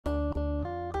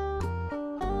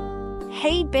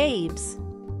Hey babes!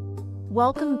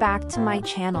 Welcome back to my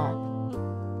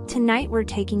channel. Tonight we're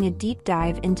taking a deep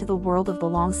dive into the world of the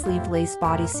long-sleeve lace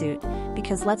bodysuit,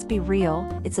 because let's be real,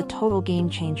 it's a total game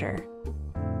changer.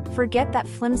 Forget that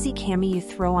flimsy cami you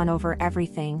throw on over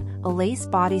everything, a lace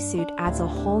bodysuit adds a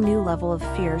whole new level of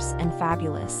fierce and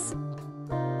fabulous.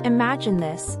 Imagine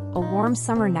this, a warm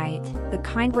summer night, the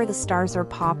kind where the stars are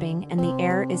popping and the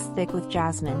air is thick with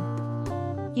jasmine.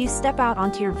 You step out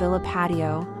onto your villa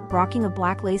patio, rocking a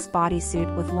black lace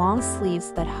bodysuit with long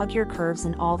sleeves that hug your curves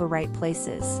in all the right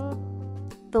places.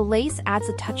 The lace adds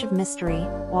a touch of mystery,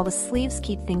 while the sleeves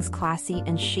keep things classy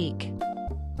and chic.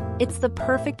 It's the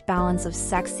perfect balance of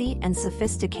sexy and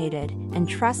sophisticated, and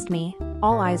trust me,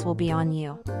 all eyes will be on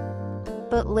you.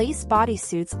 But lace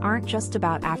bodysuits aren't just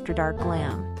about after-dark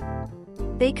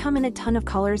glam. They come in a ton of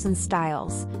colors and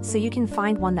styles, so you can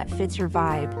find one that fits your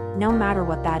vibe, no matter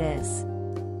what that is.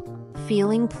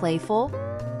 Feeling playful?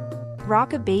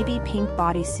 Rock a baby pink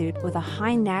bodysuit with a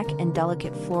high neck and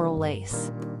delicate floral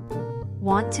lace.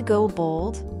 Want to go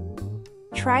bold?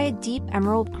 Try a deep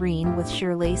emerald green with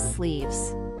sheer lace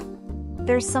sleeves.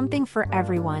 There's something for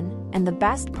everyone, and the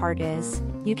best part is,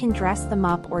 you can dress them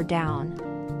up or down.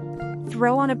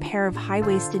 Throw on a pair of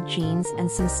high-waisted jeans and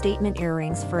some statement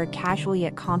earrings for a casual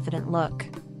yet confident look.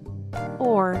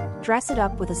 Or, dress it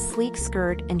up with a sleek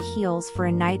skirt and heels for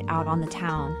a night out on the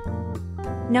town.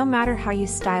 No matter how you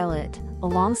style it, a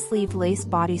long-sleeved lace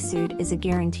bodysuit is a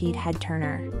guaranteed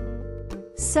head-turner.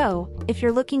 So, if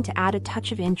you're looking to add a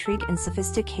touch of intrigue and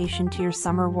sophistication to your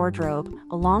summer wardrobe,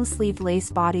 a long-sleeved lace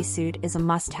bodysuit is a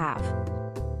must-have.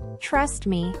 Trust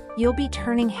me, you'll be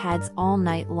turning heads all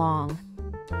night long.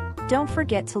 Don't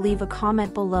forget to leave a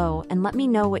comment below and let me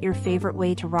know what your favorite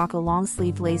way to rock a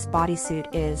long-sleeved lace bodysuit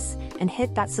is, and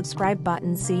hit that subscribe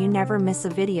button so you never miss a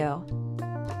video.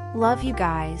 Love you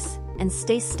guys, and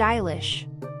stay stylish.